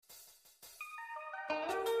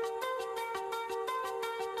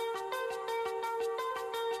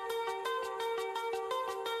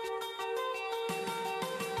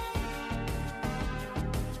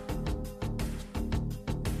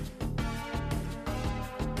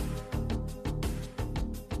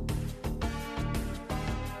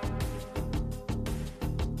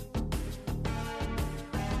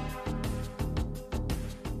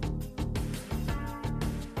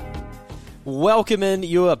Welcome in,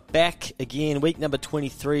 you are back again, week number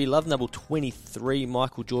 23, love number 23,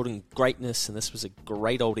 Michael Jordan greatness, and this was a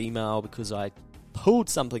great old email because I pulled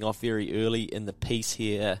something off very early in the piece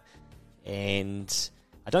here, and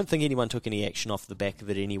I don't think anyone took any action off the back of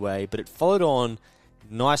it anyway, but it followed on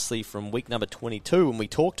nicely from week number 22 when we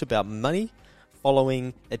talked about money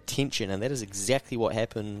following attention, and that is exactly what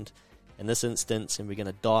happened in this instance, and we're going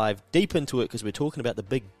to dive deep into it because we're talking about the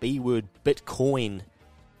big B word, Bitcoin.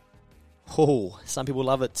 Oh, some people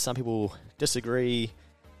love it, some people disagree,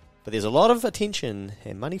 but there's a lot of attention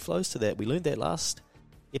and money flows to that. We learned that last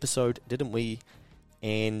episode, didn't we?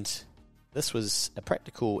 And this was a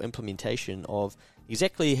practical implementation of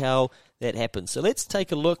exactly how that happened. So let's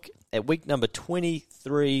take a look at week number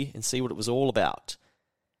 23 and see what it was all about.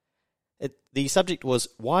 The subject was,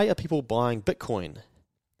 why are people buying Bitcoin?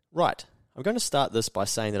 Right. I'm going to start this by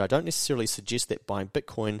saying that I don't necessarily suggest that buying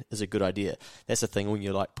Bitcoin is a good idea. That's the thing when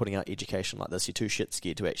you're like putting out education like this, you're too shit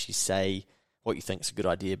scared to actually say what you think is a good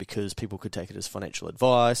idea because people could take it as financial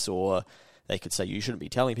advice or they could say you shouldn't be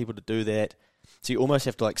telling people to do that. So you almost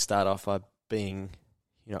have to like start off by being,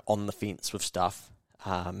 on the fence with stuff.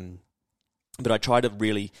 But I try to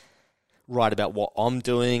really write about what I'm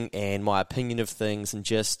doing and my opinion of things and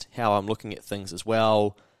just how I'm looking at things as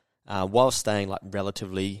well. While staying like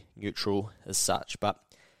relatively neutral as such. But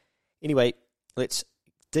anyway, let's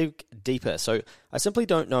dig deeper. So I simply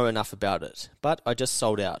don't know enough about it, but I just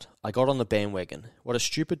sold out. I got on the bandwagon. What a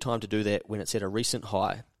stupid time to do that when it's at a recent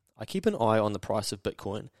high. I keep an eye on the price of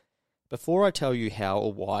Bitcoin. Before I tell you how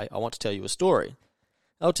or why, I want to tell you a story.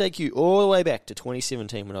 I'll take you all the way back to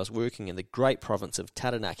 2017 when I was working in the great province of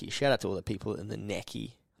Taranaki. Shout out to all the people in the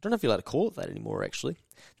Naki. I don't know if you're allowed to call it that anymore, actually.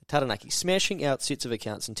 Taranaki, smashing out sets of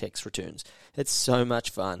accounts and tax returns. It's so much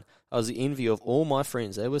fun. I was the envy of all my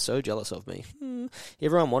friends. They were so jealous of me.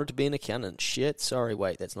 Everyone wanted to be an accountant. Shit, sorry,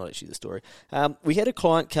 wait, that's not actually the story. We had a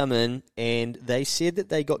client come in and they said that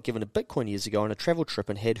they got given a Bitcoin years ago on a travel trip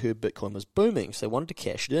and had heard Bitcoin was booming, so they wanted to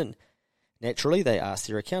cash it in. Naturally, they asked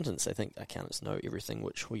their accountants. They think accountants know everything,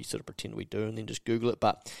 which we sort of pretend we do and then just Google it,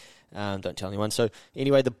 but don't tell anyone. So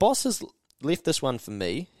anyway, the bosses left this one for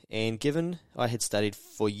me, and given I had studied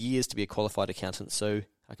for years to be a qualified accountant so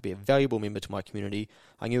I could be a valuable member to my community,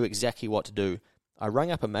 I knew exactly what to do. I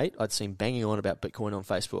rang up a mate I'd seen banging on about Bitcoin on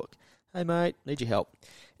Facebook. Hey mate, need your help.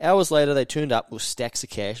 Hours later they turned up with stacks of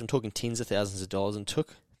cash, I'm talking tens of thousands of dollars, and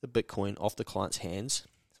took the Bitcoin off the client's hands,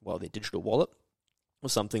 well, their digital wallet, or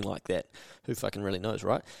something like that. Who fucking really knows,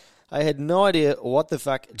 right? I had no idea what the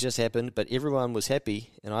fuck just happened, but everyone was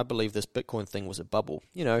happy, and I believe this Bitcoin thing was a bubble.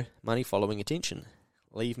 Money following attention.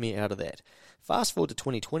 Leave me out of that. Fast forward to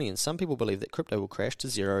 2020, and some people believe that crypto will crash to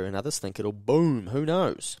zero, and others think it'll boom. Who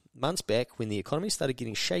knows? Months back, when the economy started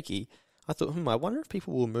getting shaky, I thought, I wonder if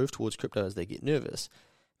people will move towards crypto as they get nervous.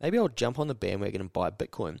 Maybe I'll jump on the bandwagon and buy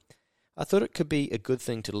Bitcoin. I thought it could be a good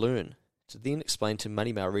thing to learn, to then explain to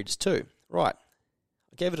Money Mail readers too. Right.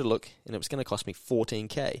 I gave it a look, and it was going to cost me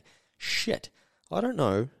 $14,000. Shit, I don't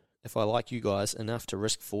know if I like you guys enough to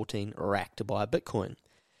risk 14 rack to buy a Bitcoin.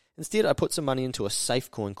 Instead, I put some money into a safe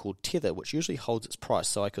coin called Tether, which usually holds its price,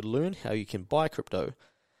 so I could learn how you can buy crypto.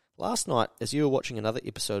 Last night, as you were watching another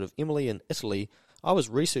episode of Emily in Italy, I was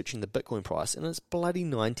researching the Bitcoin price, and it's bloody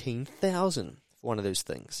 19,000 for one of those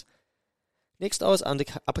things. Next, I was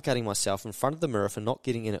uppercutting myself in front of the mirror for not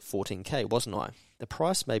getting in at $14,000, wasn't I? The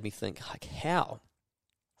price made me think, how?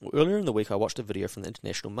 Well, earlier in the week, I watched a video from the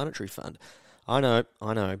International Monetary Fund. I know,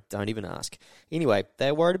 don't even ask. Anyway, they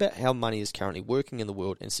are worried about how money is currently working in the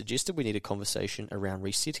world and suggested we need a conversation around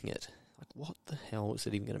resetting it. Like, what the hell is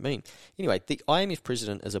it even going to mean? Anyway, the IMF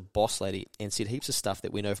president is a boss lady and said heaps of stuff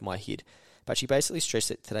that went over my head, but she basically stressed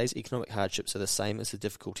that today's economic hardships are the same as the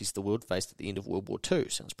difficulties the world faced at the end of World War II.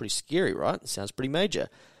 Sounds pretty scary, right? Sounds pretty major.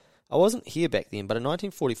 I wasn't here back then, but in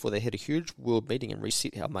 1944 they had a huge world meeting and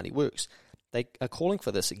reset how money works. They are calling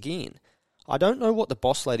for this again. I don't know what the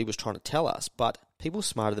boss lady was trying to tell us, but people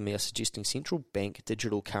smarter than me are suggesting central bank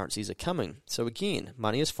digital currencies are coming. So again,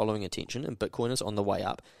 money is following attention and Bitcoin is on the way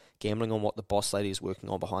up, gambling on what the boss lady is working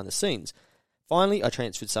on behind the scenes. Finally, I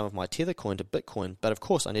transferred some of my Tether coin to Bitcoin, but of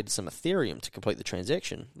course I needed some Ethereum to complete the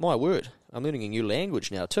transaction. My word, I'm learning a new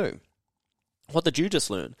language now too. What did you just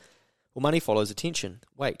learn? Well, money follows attention.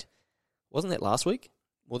 Wait, wasn't that last week?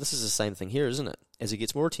 Well, this is the same thing here, isn't it? As it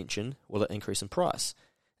gets more attention, will it increase in price?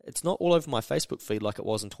 It's not all over my Facebook feed like it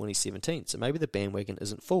was in 2017, so maybe the bandwagon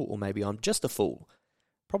isn't full, or maybe I'm just a fool.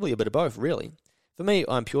 Probably a bit of both, really. For me,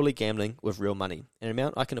 I'm purely gambling with real money, an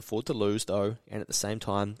amount I can afford to lose, though, and at the same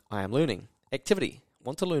time, I am learning. Activity.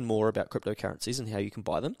 Want to learn more about cryptocurrencies and how you can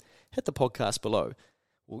buy them? Hit the podcast below.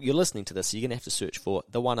 Well, you're listening to this, so you're going to have to search for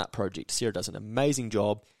The One Up Project. Sarah does an amazing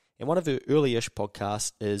job, And one of her early-ish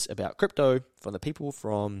podcasts is about crypto from the people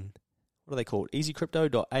from, what are they called?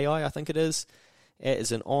 EasyCrypto.ai, I think it is. It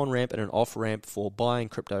is an on-ramp and an off-ramp for buying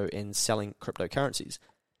crypto and selling cryptocurrencies.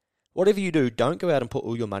 Whatever you do, don't go out and put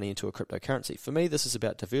all your money into a cryptocurrency. For me, this is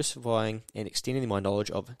about diversifying and extending my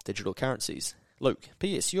knowledge of digital currencies. Luke,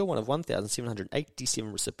 P.S. You're one of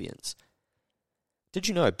 1,787 recipients. Did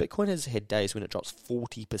you know Bitcoin has had days when it drops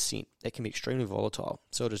 40%? That can be extremely volatile,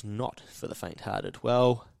 so it is not for the faint-hearted.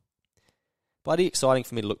 Well, bloody exciting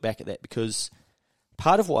for me to look back at that, because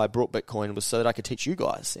part of why I brought Bitcoin was so that I could teach you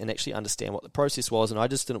guys and actually understand what the process was, and I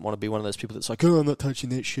just didn't want to be one of those people that's like, oh, I'm not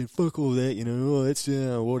touching that shit, fuck all that, oh, it's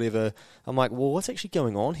whatever. I'm like, well, what's actually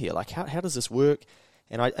going on here? Like, how does this work?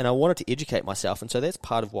 And I wanted to educate myself, and so that's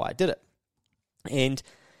part of why I did it. And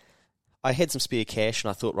I had some spare cash,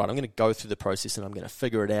 and I thought, right, I'm going to go through the process and I'm going to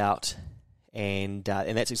figure it out, and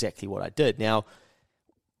that's exactly what I did. Now,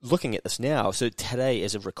 looking at this now, so today,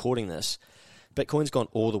 as of recording this, Bitcoin's gone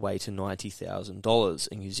all the way to $90,000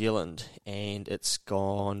 in New Zealand, and it's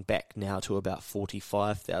gone back now to about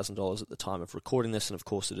 $45,000 at the time of recording this, and of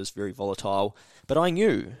course it is very volatile. But I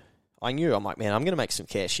knew, I'm like, man, I'm going to make some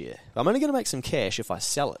cash here. I'm only going to make some cash if I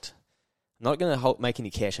sell it. I'm not going to make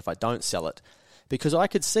any cash if I don't sell it. Because I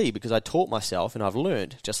could see, because I taught myself and I've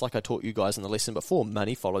learned, just like I taught you guys in the lesson before,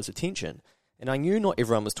 money follows attention. And I knew not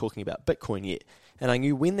everyone was talking about Bitcoin yet. And I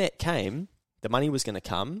knew when that came, the money was going to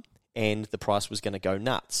come and the price was going to go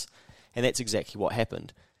nuts. And that's exactly what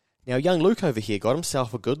happened. Now, young Luke over here got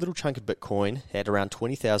himself a good little chunk of Bitcoin at around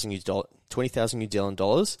 20,000 New Zealand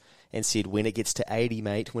dollars and said, when it gets to 80,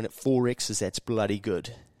 mate, when it 4x's, that's bloody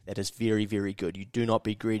good. That is very, very good. You do not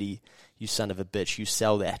be greedy, you son of a bitch. You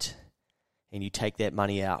sell that. And you take that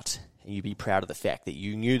money out, and you be proud of the fact that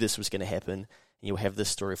you knew this was going to happen, and you'll have this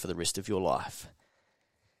story for the rest of your life.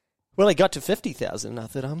 Well, I got to 50,000, and I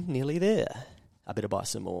thought, I'm nearly there. I better buy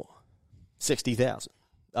some more. 60,000,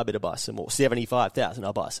 I better buy some more. 75,000,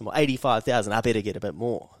 I'll buy some more. 85,000, I better get a bit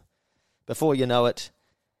more. Before you know it,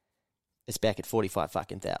 it's back at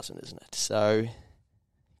 45,000, isn't it? So,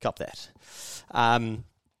 cop that.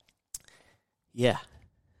 Yeah,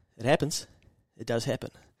 it happens. It does happen.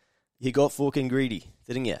 You got fucking greedy,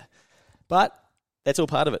 didn't you? But that's all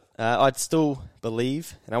part of it. I'd still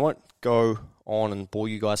believe, and I won't go on and bore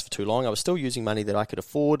you guys for too long, I was still using money that I could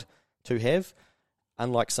afford to have.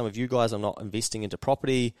 Unlike some of you guys, I'm not investing into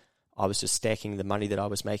property. I was just stacking the money that I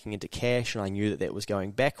was making into cash, and I knew that that was going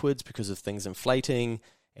backwards because of things inflating,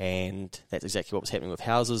 and that's exactly what was happening with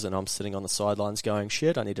houses, and I'm sitting on the sidelines going,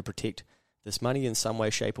 shit, I need to protect this money in some way,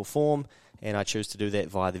 shape, or form, and I choose to do that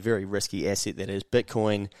via the very risky asset that is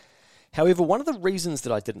Bitcoin. However, one of the reasons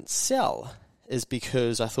that I didn't sell is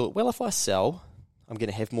because I thought, well, if I sell, I'm going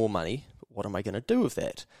to have more money, but what am I going to do with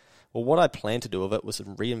that? Well, what I planned to do with it was to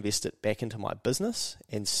reinvest it back into my business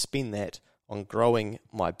and spend that on growing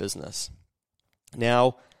my business.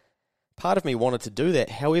 Now, part of me wanted to do that.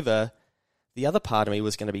 However, the other part of me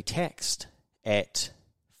was going to be taxed at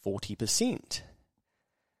 40%.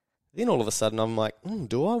 Then all of a sudden I'm like,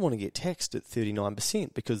 do I want to get taxed at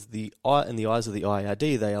 39%? Because in the eyes of the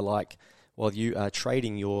IRD, they are like, well, you are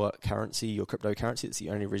trading your currency, your cryptocurrency. It's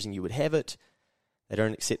the only reason you would have it. They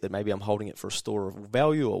don't accept that maybe I'm holding it for a store of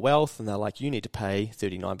value or wealth, and they're like, you need to pay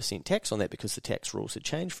 39% tax on that because the tax rules had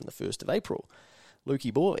changed from the 1st of April.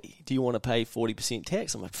 Lukey boy, do you want to pay 40%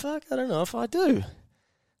 tax? I'm like, fuck, I don't know if I do.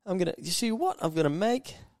 You see what? I'm going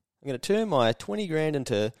to turn my 20 grand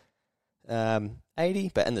into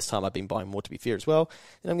 80, but in this time I've been buying more, to be fair, as well,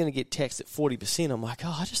 and I'm going to get taxed at 40%. I'm like,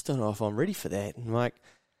 I just don't know if I'm ready for that. And like,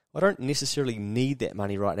 I don't necessarily need that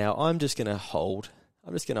money right now. I'm just going to hold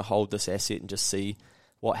this asset and just see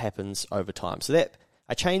what happens over time. So that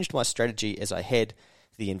I changed my strategy as I had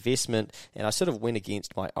the investment, and I sort of went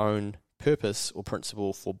against my own purpose or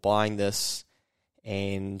principle for buying this.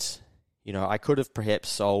 And I could have perhaps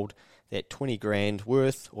sold that 20 grand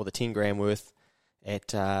worth or the 10 grand worth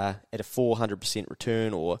at a 400%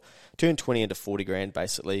 return, or turn 20 into 40 grand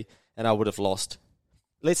basically, and I would have lost,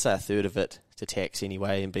 let's say, a third of it to tax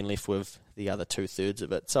anyway, and been left with the other 2/3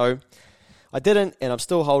 of it. So I didn't, and I'm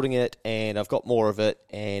still holding it, and I've got more of it,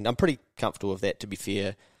 and I'm pretty comfortable with that, to be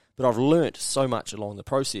fair. But I've learnt so much along the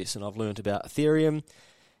process, and I've learnt about Ethereum.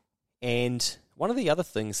 And one of the other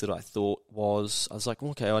things that I thought was, I was like,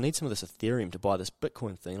 okay, I need some of this Ethereum to buy this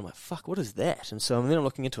Bitcoin thing. I'm like, fuck, what is that? And so then I'm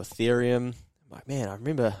looking into Ethereum. I'm like, man, I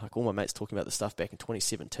remember like all my mates talking about this stuff back in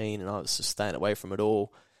 2017, and I was just staying away from it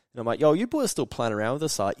all. And I'm like, yo, you boys still playing around with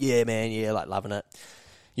this? Like, yeah, man, yeah, like loving it.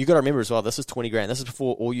 You got to remember as well, this is 20 grand. This is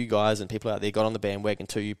before all you guys and people out there got on the bandwagon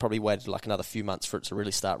too. You probably waited like another few months for it to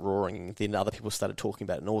really start roaring. And then other people started talking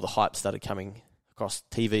about it, and all the hype started coming across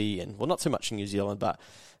TV and, well, not so much in New Zealand, but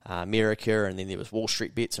America, and then there was Wall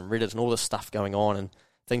Street Bets and Reddit and all this stuff going on, and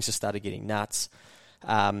things just started getting nuts.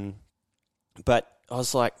 But I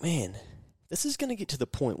was like, man, this is going to get to the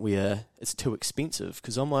point where it's too expensive,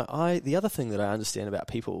 because the other thing that I understand about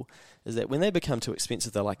people is that when they become too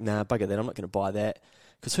expensive, they're like, nah, bugger that, I'm not going to buy that.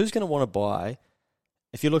 Because who's going to want to buy,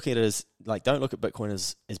 if you look at it as, like, don't look at Bitcoin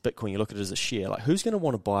as Bitcoin, you look at it as a share. Like, who's going to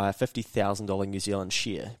want to buy a $50,000 New Zealand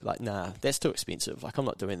share? Like, nah, that's too expensive. Like, I'm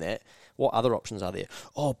not doing that. What other options are there?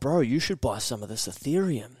 Oh, bro, you should buy some of this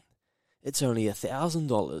Ethereum. It's only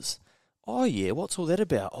 $1,000. Oh, yeah, what's all that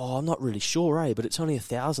about? Oh, I'm not really sure, but it's only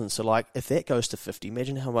 1,000. So, like, if that goes to 50,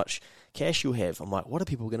 imagine how much cash you'll have. I'm like, what are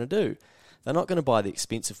people going to do? They're not going to buy the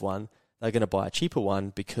expensive one. They're going to buy a cheaper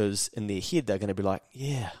one, because in their head, they're going to be like,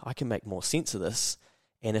 yeah, I can make more sense of this.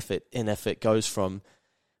 And if it goes from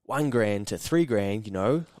 $1,000 to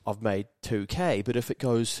 $3,000, I've made $2,000. But if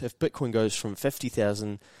Bitcoin goes from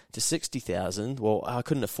 50,000 to 60,000, well, I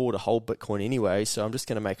couldn't afford a whole Bitcoin anyway, so I'm just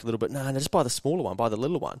going to make a little bit. No, just buy the smaller one, buy the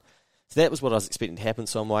little one. So that was what I was expecting to happen.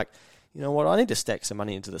 So I'm like, you know what, I need to stack some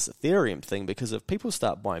money into this Ethereum thing, because if people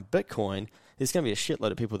start buying Bitcoin, there's going to be a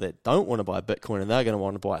shitload of people that don't want to buy Bitcoin, and they're going to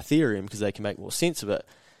want to buy Ethereum because they can make more sense of it.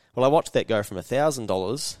 Well, I watched that go from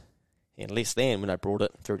 $1,000 and less than when I brought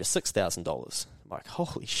it through to $6,000. I'm like,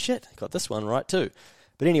 holy shit, got this one right too.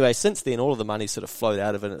 But anyway, since then, all of the money sort of flowed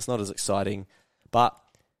out of it, and it's not as exciting. But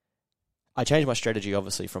I changed my strategy,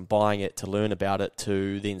 obviously, from buying it to learn about it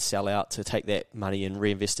to then sell out, to take that money and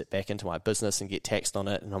reinvest it back into my business and get taxed on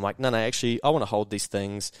it. And I'm like, no, actually, I want to hold these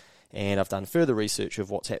things. And I've done further research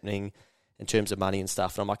of what's happening in terms of money and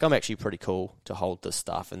stuff. And I'm like, I'm actually pretty cool to hold this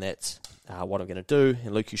stuff. And that's what I'm going to do.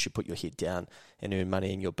 And Luke, you should put your head down and earn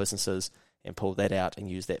money in your businesses and pull that out and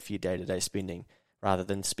use that for your day-to-day spending, rather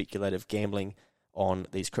than speculative gambling on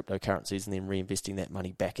these cryptocurrencies and then reinvesting that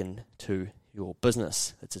money back into your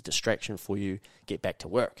business. It's a distraction for you. Get back to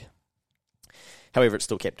work. However, it's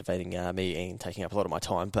still captivating me and taking up a lot of my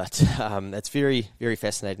time, but it's very, very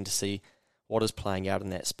fascinating to see what is playing out in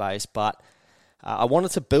that space. But I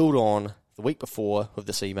wanted to build on the week before with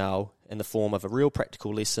this email in the form of a real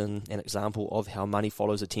practical lesson, an example of how money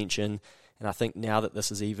follows attention. And I think now that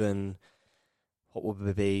this is even, what will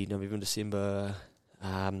it be, November, December,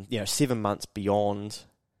 7 months beyond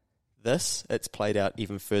this, it's played out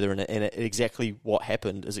even further, and exactly what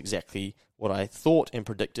happened is exactly what I thought and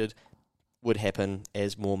predicted would happen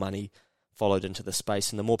as more money followed into the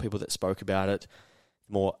space. And the more people that spoke about it,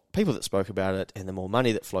 and the more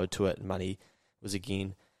money that flowed to it, and money was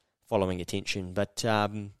again following attention. But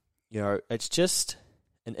it's just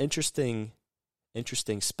an interesting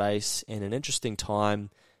space and an interesting time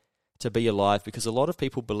to be alive, because a lot of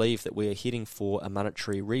people believe that we are heading for a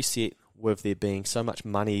monetary reset, with there being so much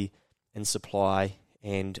money in supply,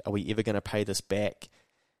 and are we ever going to pay this back?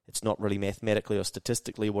 It's not really mathematically or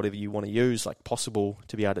statistically, whatever you want to use, like possible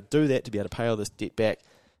to be able to do that, to be able to pay all this debt back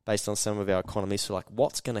based on some of our economies. So like,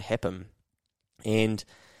 what's going to happen? And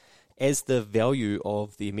as the value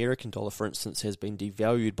of the American dollar, for instance, has been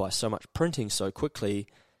devalued by so much printing so quickly,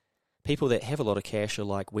 people that have a lot of cash are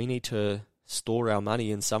like, we need to store our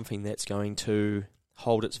money in something that's going to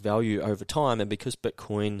hold its value over time. And because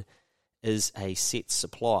Bitcoin is a set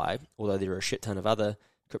supply, although there are a shit ton of other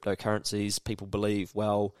cryptocurrencies, people believe,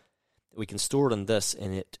 well, we can store it in this,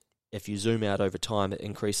 and if you zoom out over time, it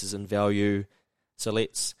increases in value. So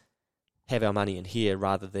let's have our money in here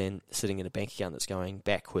rather than sitting in a bank account that's going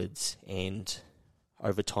backwards, and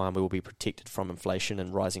over time we will be protected from inflation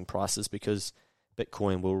and rising prices, because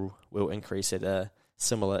Bitcoin will increase at a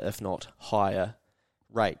similar, if not higher,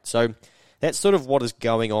 rate. So that's sort of what is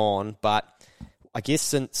going on. But I guess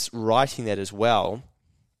since writing that as well,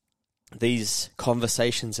 these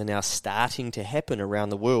conversations are now starting to happen around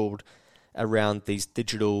the world around these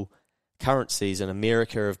digital currencies. And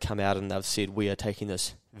America have come out and they've said, we are taking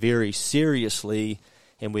this very seriously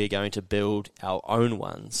and we're going to build our own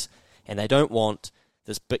ones. And they don't want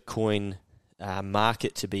this Bitcoin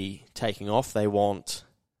market to be taking off. They want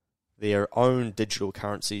their own digital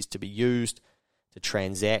currencies to be used to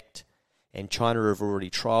transact. And China have already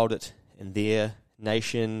trialled it in their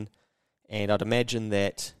nation. And I'd imagine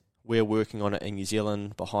that we're working on it in New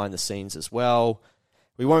Zealand behind the scenes as well.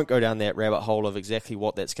 We won't go down that rabbit hole of exactly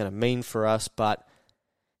what that's going to mean for us, but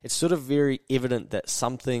it's sort of very evident that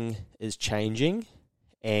something is changing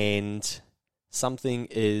and something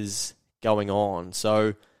is going on.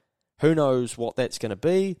 So who knows what that's going to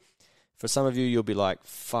be? For some of you, you'll be like,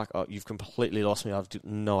 fuck, you've completely lost me. I've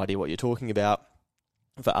no idea what you're talking about.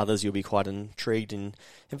 For others, you'll be quite intrigued. And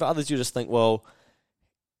for others, you'll just think, well,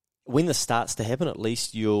 when this starts to happen, at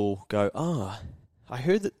least you'll go, I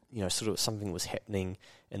heard that, sort of something was happening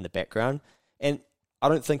in the background. And I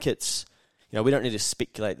don't think it's, we don't need to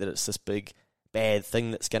speculate that it's this big bad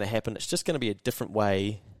thing that's going to happen. It's just going to be a different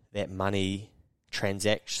way that money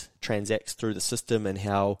transacts through the system, and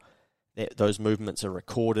how those movements are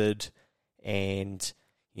recorded, and,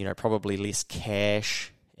 probably less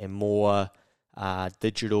cash and more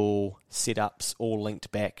digital setups, all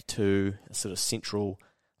linked back to a sort of central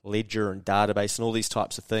ledger and database and all these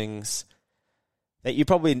types of things that you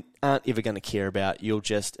probably aren't ever going to care about. You'll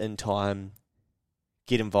just, in time,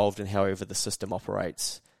 get involved in however the system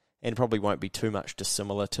operates, and probably won't be too much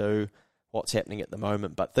dissimilar to what's happening at the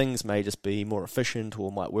moment, but things may just be more efficient,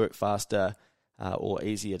 or might work faster, or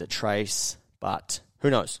easier to trace, but who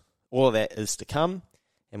knows? All of that is to come,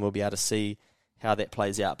 and we'll be able to see how that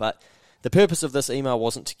plays out. But the purpose of this email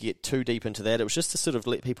wasn't to get too deep into that. It was just to sort of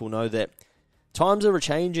let people know that times are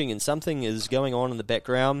changing and something is going on in the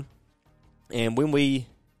background. And when we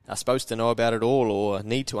are supposed to know about it all, or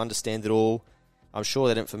need to understand it all, I'm sure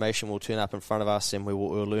that information will turn up in front of us, and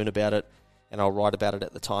we'll learn about it, and I'll write about it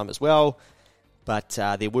at the time as well. But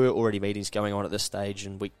there were already meetings going on at this stage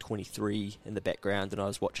in week 23 in the background, and I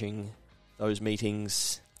was watching those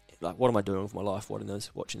meetings. Like, what am I doing with my life? Watching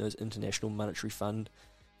those International Monetary Fund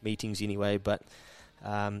meetings anyway, but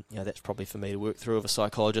that's probably for me to work through with a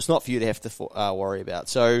psychologist, not for you to have to worry about.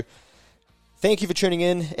 So thank you for tuning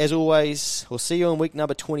in. As always, we'll see you in week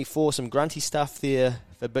number 24. Some grunty stuff there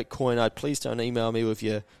for Bitcoin. Please don't email me with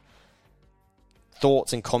your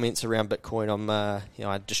thoughts and comments around Bitcoin.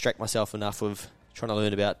 I distract myself enough with trying to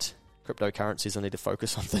learn about cryptocurrencies. I need to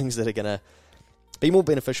focus on things that are going to be more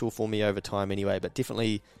beneficial for me over time anyway, but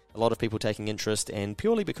definitely a lot of people taking interest, and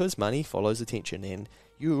purely because money follows attention, and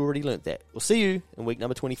you already learnt that. We'll see you in week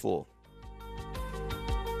number 24.